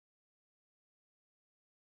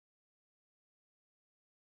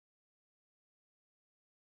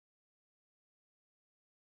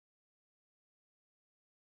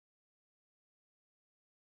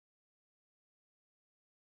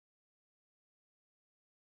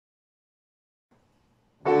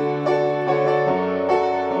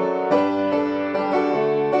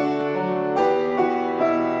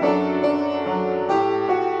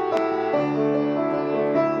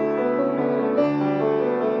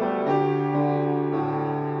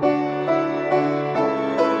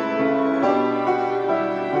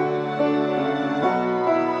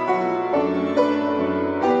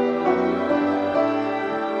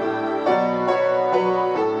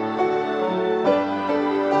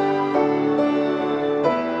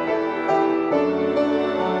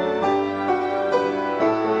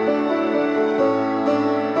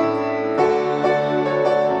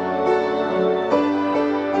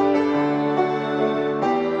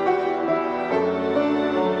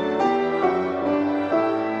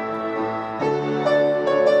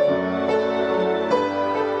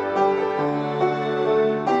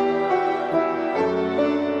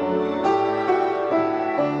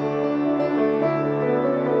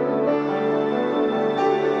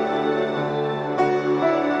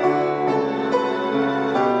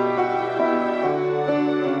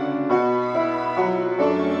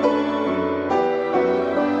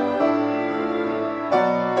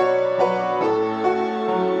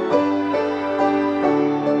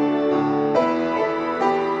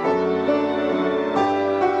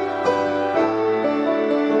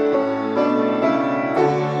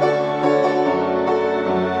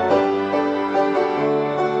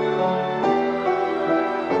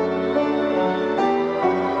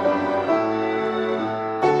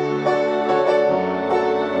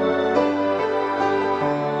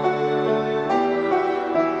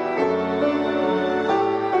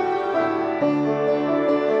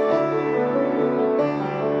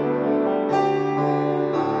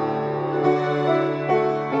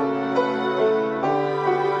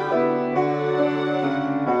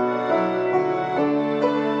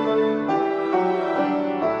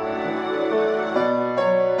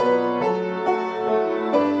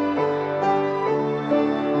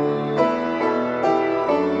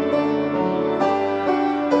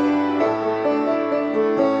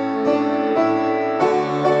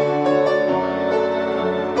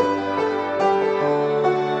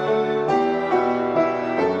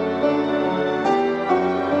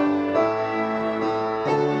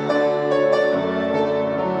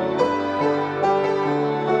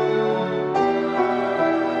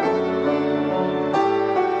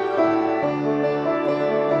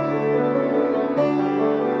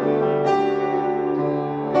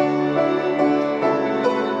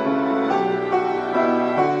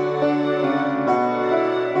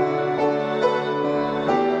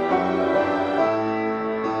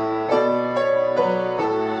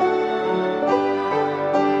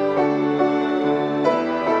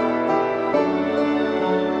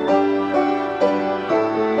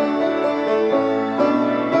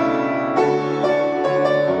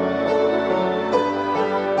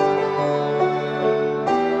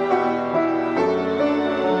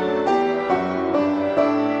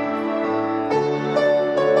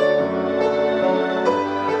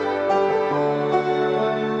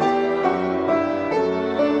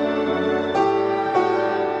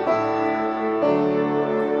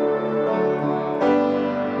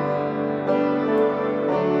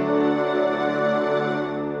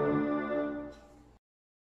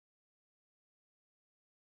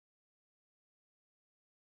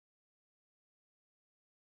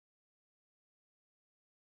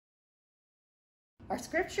Our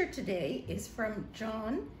scripture today is from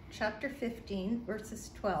John chapter 15, verses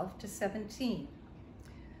 12 to 17.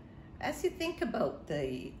 As you think about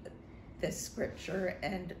this scripture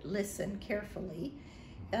and listen carefully,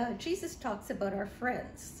 Jesus talks about our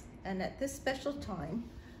friends. And at this special time,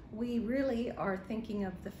 we really are thinking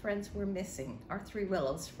of the friends we're missing, our three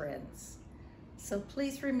Willows friends. So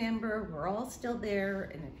please remember, we're all still there,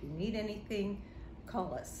 and if you need anything,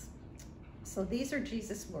 call us. So these are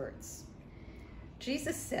Jesus' words.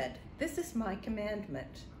 Jesus said, "This is my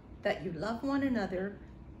commandment, that you love one another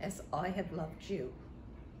as I have loved you.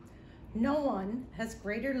 No one has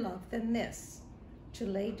greater love than this, to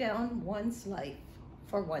lay down one's life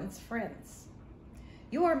for one's friends.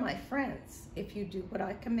 You are my friends if you do what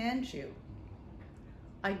I command you.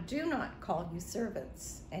 I do not call you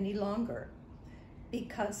servants any longer,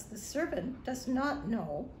 because the servant does not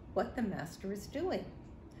know what the master is doing.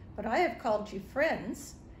 But I have called you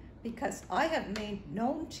friends, because I have made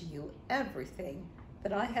known to you everything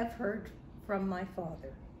that I have heard from my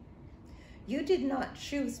Father. You did not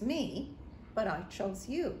choose me, but I chose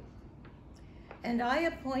you. And I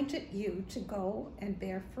appointed you to go and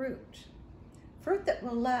bear fruit that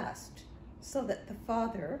will last, so that the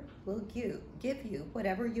Father will give you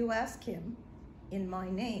whatever you ask him in my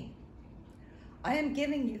name. I am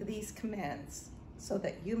giving you these commands so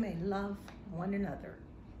that you may love one another."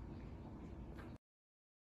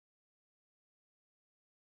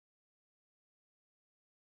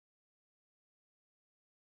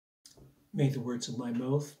 May the words of my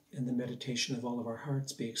mouth and the meditation of all of our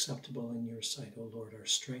hearts be acceptable in your sight, O Lord, our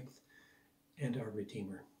strength and our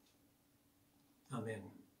Redeemer. Amen.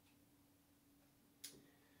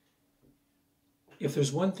 If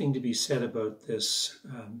there's one thing to be said about this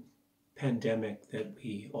pandemic that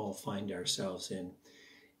we all find ourselves in,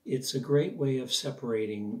 it's a great way of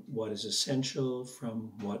separating what is essential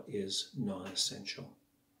from what is non-essential.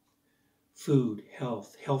 Food,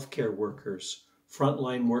 health, healthcare workers,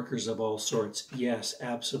 frontline workers of all sorts, yes,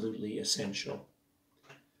 absolutely essential.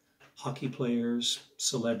 Hockey players,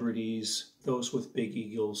 celebrities, those with big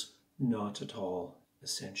egos, not at all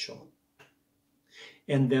essential.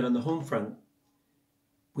 And then on the home front,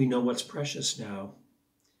 we know what's precious now.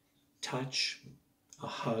 Touch, a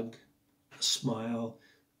hug, a smile,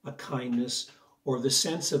 a kindness, or the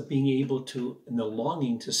sense of being able to, and the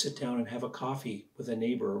longing to sit down and have a coffee with a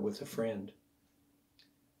neighbor or with a friend.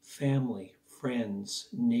 Family, friends,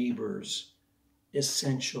 neighbors,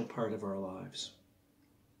 essential part of our lives.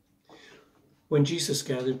 When Jesus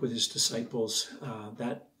gathered with his disciples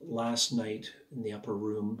that last night in the upper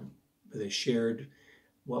room, they shared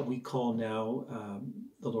what we call now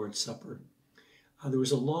the Lord's Supper. There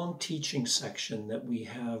was a long teaching section that we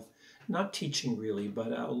have, not teaching really,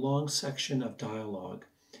 but a long section of dialogue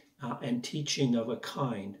and teaching of a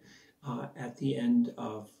kind at the end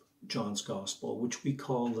of John's Gospel, which we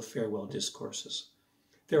call the farewell discourses.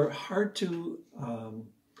 They're hard to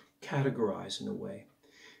categorize in a way,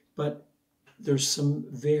 but there's some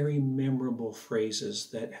very memorable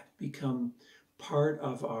phrases that have become part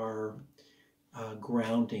of our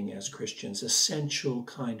grounding as Christians, essential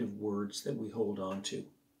kind of words that we hold on to.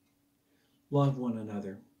 Love one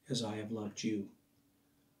another as I have loved you.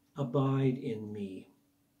 Abide in me.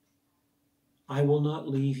 I will not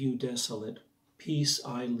leave you desolate. Peace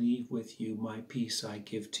I leave with you, my peace I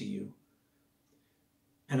give to you.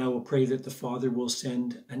 And I will pray that the Father will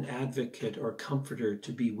send an advocate or comforter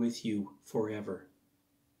to be with you forever.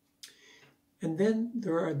 And then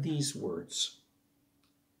there are these words.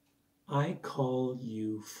 I call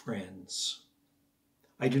you friends.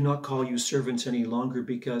 I do not call you servants any longer,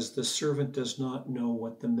 because the servant does not know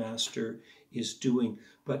what the master is doing,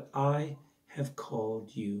 but I have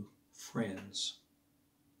called you friends.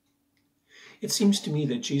 It seems to me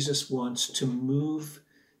that Jesus wants to move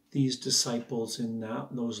these disciples in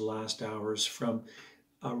those last hours from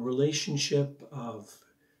a relationship of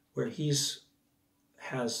where he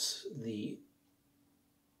has the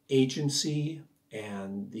agency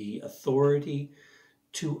and the authority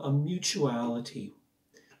to a mutuality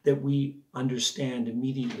that we understand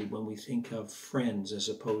immediately when we think of friends as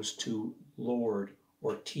opposed to Lord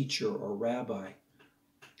or teacher or rabbi.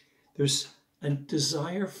 There's a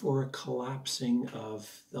desire for a collapsing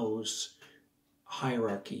of those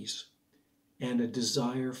hierarchies and a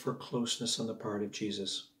desire for closeness on the part of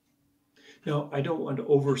Jesus. Now, I don't want to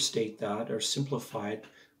overstate that or simplify it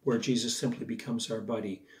where Jesus simply becomes our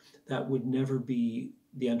buddy. That would never be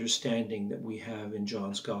the understanding that we have in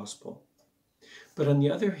John's Gospel. But on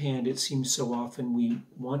the other hand, it seems so often we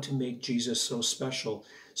want to make Jesus so special,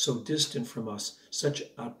 so distant from us, such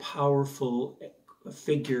a powerful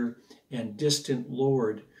figure and distant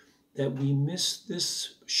Lord, that we miss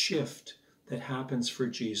this shift that happens for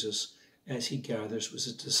Jesus as he gathers with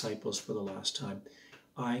his disciples for the last time.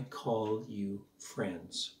 I call you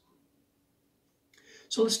friends.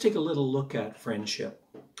 So let's take a little look at friendship,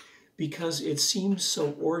 because it seems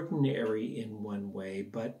so ordinary in one way,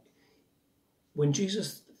 but when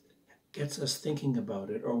Jesus gets us thinking about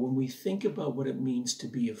it, or when we think about what it means to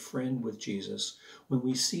be a friend with Jesus, when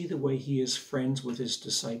we see the way he is friends with his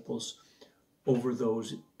disciples over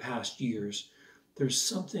those past years, there's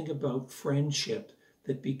something about friendship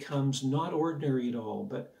that becomes not ordinary at all,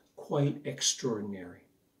 but quite extraordinary.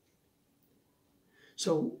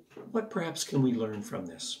 So what perhaps can we learn from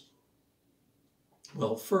this?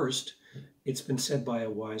 Well, first, it's been said by a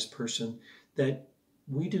wise person that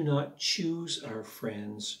we do not choose our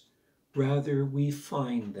friends, rather we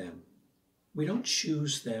find them. We don't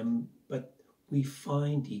choose them, but we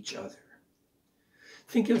find each other.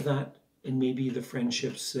 Think of that in maybe the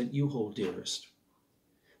friendships that you hold dearest.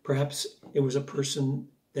 Perhaps it was a person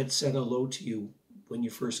that said hello to you when you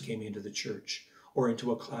first came into the church or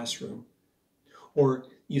into a classroom, or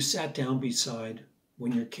you sat down beside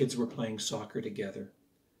when your kids were playing soccer together.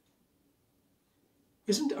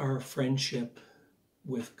 Isn't our friendship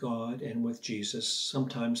with God and with Jesus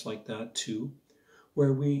sometimes like that too,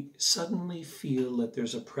 where we suddenly feel that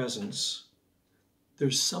there's a presence,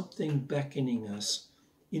 there's something beckoning us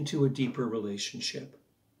into a deeper relationship?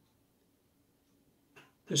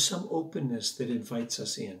 There's some openness that invites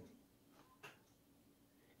us in.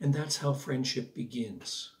 And that's how friendship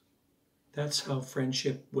begins. That's how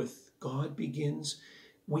friendship with God begins.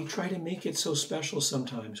 We try to make it so special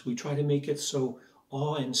sometimes. We try to make it so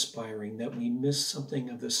awe-inspiring that we miss something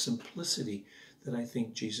of the simplicity that I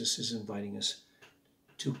think Jesus is inviting us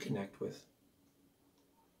to connect with.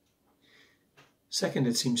 Second,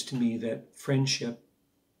 it seems to me that friendship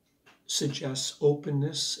suggests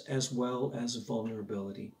openness as well as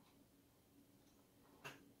vulnerability.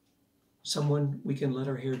 Someone we can let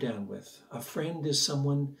our hair down with. A friend is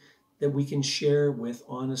someone that we can share with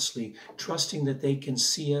honestly, trusting that they can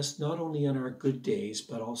see us not only on our good days,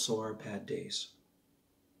 but also our bad days.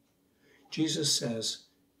 Jesus says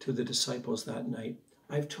to the disciples that night,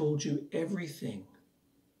 I've told you everything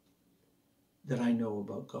that I know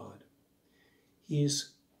about God.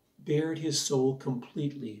 He's bared his soul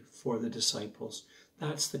completely for the disciples.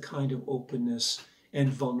 That's the kind of openness and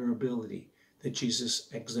vulnerability that Jesus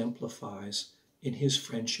exemplifies in his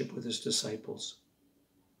friendship with his disciples.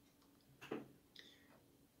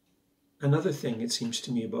 Another thing, it seems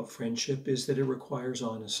to me, about friendship is that it requires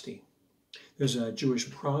honesty. There's a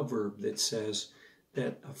Jewish proverb that says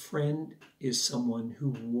that a friend is someone who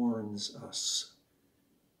warns us,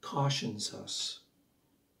 cautions us.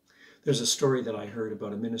 There's a story that I heard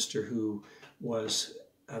about a minister who was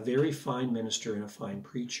a very fine minister and a fine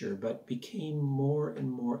preacher, but became more and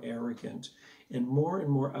more arrogant and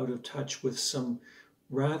more out of touch with some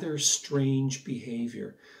rather strange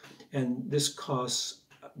behavior. And this caused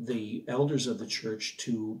the elders of the church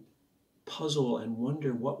to puzzle and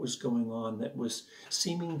wonder what was going on that was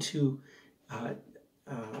seeming to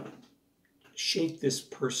shake this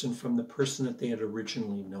person from the person that they had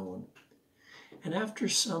originally known. And after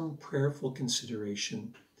some prayerful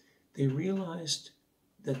consideration, they realized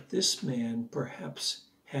that this man perhaps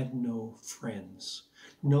had no friends,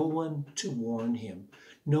 no one to warn him,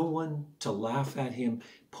 no one to laugh at him,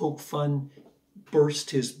 poke fun,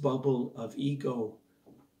 burst his bubble of ego,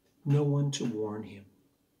 no one to warn him,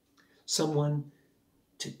 someone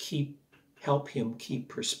to help him keep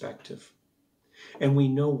perspective. And we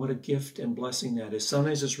know what a gift and blessing that is.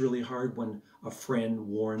 Sometimes it's really hard when a friend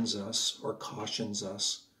warns us or cautions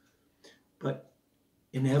us, but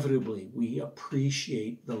inevitably we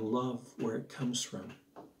appreciate the love where it comes from.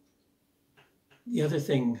 The other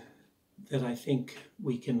thing that I think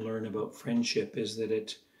we can learn about friendship is that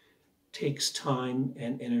it takes time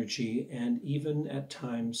and energy and even at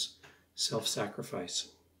times self-sacrifice.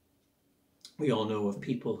 We all know of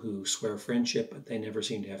people who swear friendship, but they never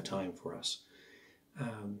seem to have time for us.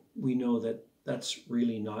 We know that that's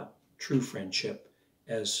really not true friendship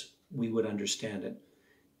as we would understand it.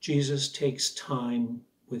 Jesus takes time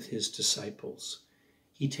with his disciples.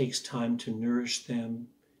 He takes time to nourish them,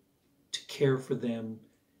 to care for them,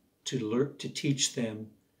 to teach them,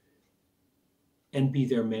 and be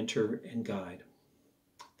their mentor and guide.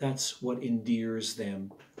 That's what endears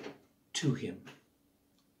them to him.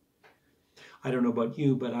 I don't know about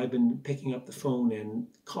you, but I've been picking up the phone and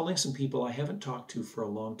calling some people I haven't talked to for a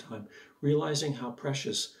long time, realizing how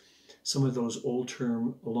precious some of those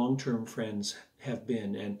long-term friends have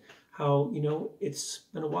been, and how, it's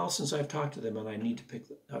been a while since I've talked to them and I need to pick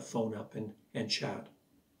that phone up and chat.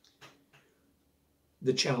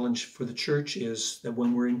 The challenge for the church is that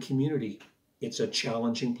when we're in community, it's a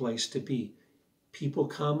challenging place to be. People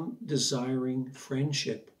come desiring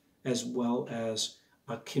friendship as well as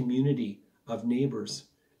a community of neighbors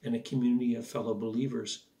and a community of fellow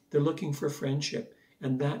believers. They're looking for friendship,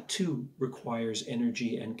 and that too requires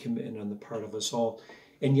energy and commitment on the part of us all.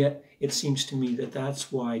 And yet it seems to me that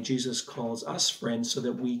that's why Jesus calls us friends, so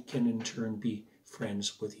that we can in turn be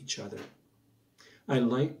friends with each other. I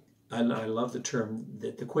love the term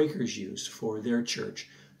that the Quakers use for their church,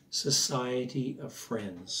 society of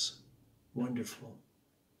friends. Wonderful.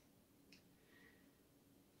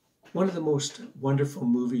 One of the most wonderful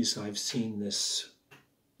movies I've seen this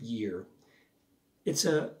year, it's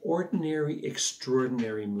an ordinary,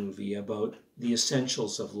 extraordinary movie about the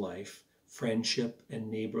essentials of life, friendship and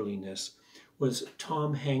neighborliness, was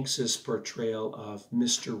Tom Hanks's portrayal of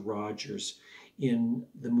Mr. Rogers in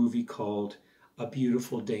the movie called A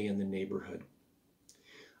Beautiful Day in the Neighborhood.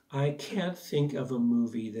 I can't think of a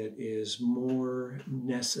movie that is more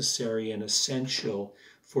necessary and essential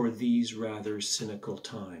for these rather cynical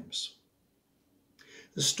times.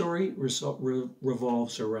 The story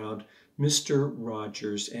revolves around Mr.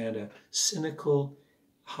 Rogers and a cynical,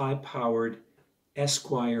 high-powered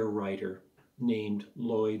Esquire writer named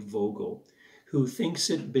Lloyd Vogel, who thinks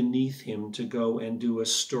it beneath him to go and do a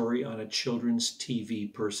story on a children's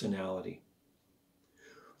TV personality.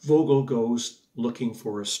 Vogel goes looking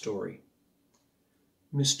for a story.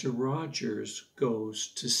 Mr. Rogers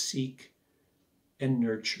goes to seek and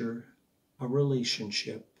nurture a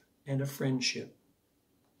relationship and a friendship.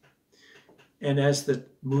 And as the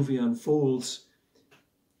movie unfolds,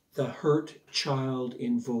 the hurt child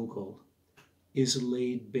in Vogel is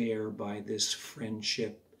laid bare by this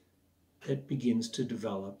friendship that begins to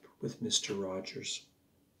develop with Mr. Rogers.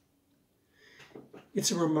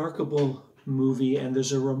 It's a remarkable movie, and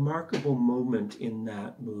there's a remarkable moment in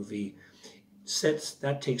that movie.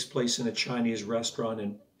 That takes place in a Chinese restaurant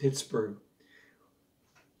in Pittsburgh.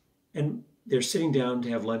 And they're sitting down to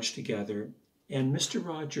have lunch together, and Mr.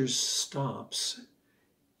 Rogers stops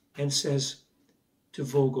and says to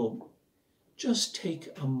Vogel, just take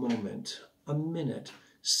a moment, a minute,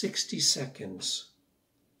 60 seconds,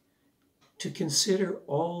 to consider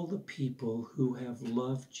all the people who have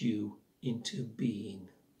loved you into being.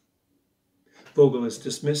 Vogel is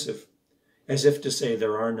dismissive, as if to say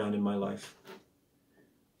there are none in my life.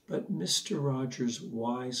 But Mr. Rogers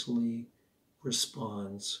wisely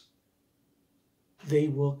responds, they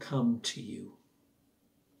will come to you.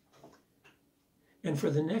 And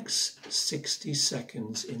for the next 60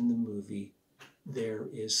 seconds in the movie, there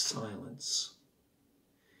is silence.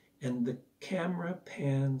 And the camera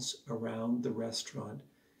pans around the restaurant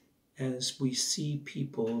as we see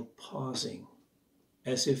people pausing,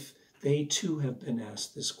 as if they too have been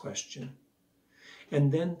asked this question.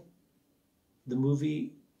 And then the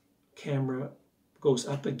movie camera goes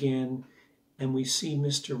up again, and we see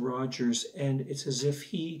Mr. Rogers, and it's as if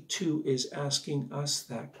he too is asking us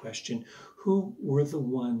that question. Who were the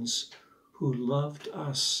ones who loved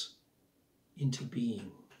us into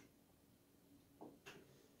being?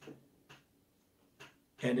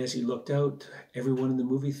 And as he looked out, everyone in the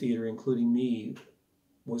movie theater, including me,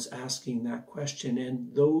 was asking that question.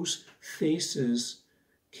 And those faces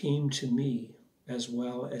came to me as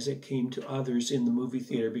well as it came to others in the movie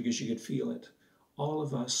theater, because you could feel it. All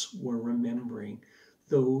of us were remembering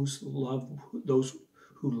those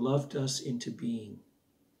who loved us into being.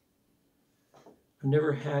 I've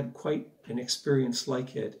never had quite an experience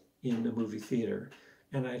like it in the movie theater,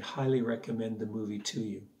 and I'd highly recommend the movie to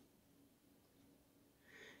you.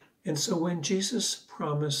 And so when Jesus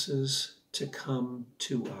promises to come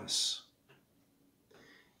to us,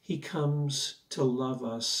 he comes to love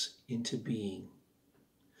us into being.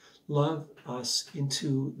 Love us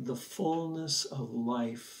into the fullness of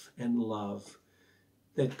life and love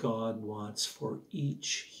that God wants for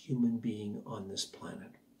each human being on this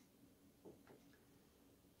planet.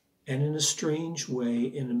 And in a strange way,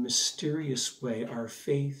 in a mysterious way, our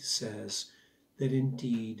faith says that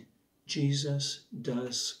indeed Jesus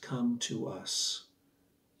does come to us.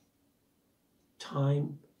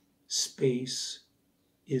 Time, space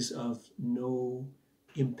is of no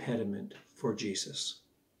impediment for Jesus.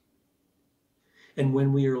 And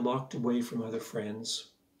when we are locked away from other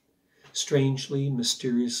friends, strangely,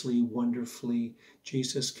 mysteriously, wonderfully,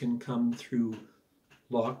 Jesus can come through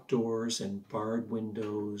locked doors and barred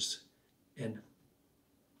windows and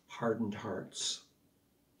hardened hearts.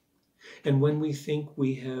 And when we think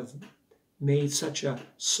we have made such a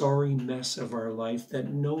sorry mess of our life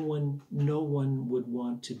that no one would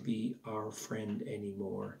want to be our friend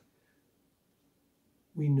anymore,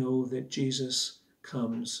 we know that Jesus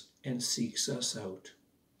comes and seeks us out.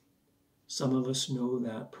 Some of us know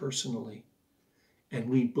that personally, and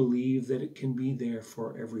we believe that it can be there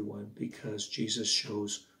for everyone because Jesus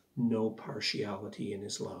shows no partiality in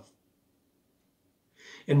his love.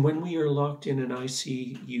 And when we are locked in an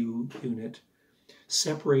ICU unit,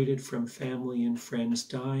 separated from family and friends,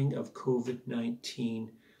 dying of COVID-19,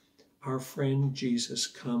 our friend Jesus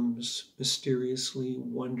comes mysteriously,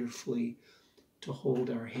 wonderfully to hold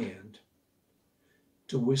our hand,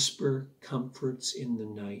 to whisper comforts in the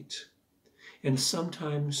night, and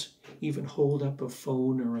sometimes even hold up a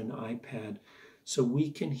phone or an iPad so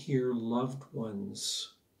we can hear loved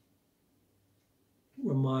ones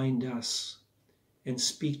remind us and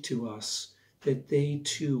speak to us that they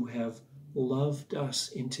too have loved us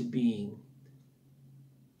into being,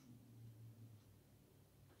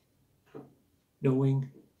 knowing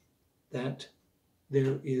that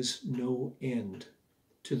there is no end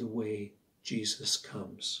to the way Jesus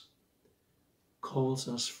comes, calls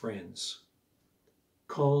us friends,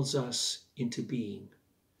 calls us into being,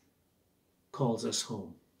 calls us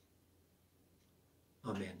home.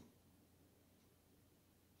 Amen.